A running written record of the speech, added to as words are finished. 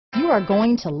are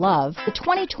going to love the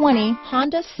 2020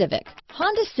 Honda Civic.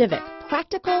 Honda Civic,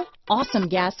 practical, awesome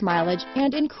gas mileage,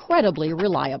 and incredibly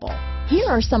reliable. Here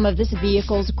are some of this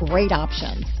vehicle's great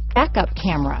options: backup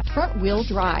camera, front wheel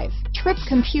drive, trip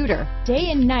computer,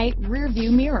 day and night rear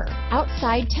view mirror,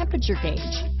 outside temperature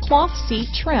gauge, cloth seat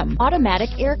trim, automatic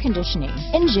air conditioning,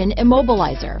 engine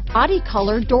immobilizer, body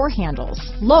color door handles,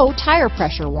 low tire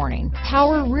pressure warning,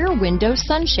 power rear window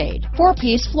sunshade,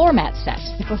 4-piece floor mat set.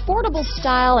 If affordable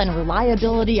style and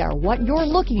reliability are what you're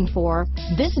looking for,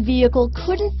 this vehicle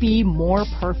couldn't be more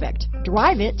perfect.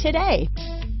 Drive it today.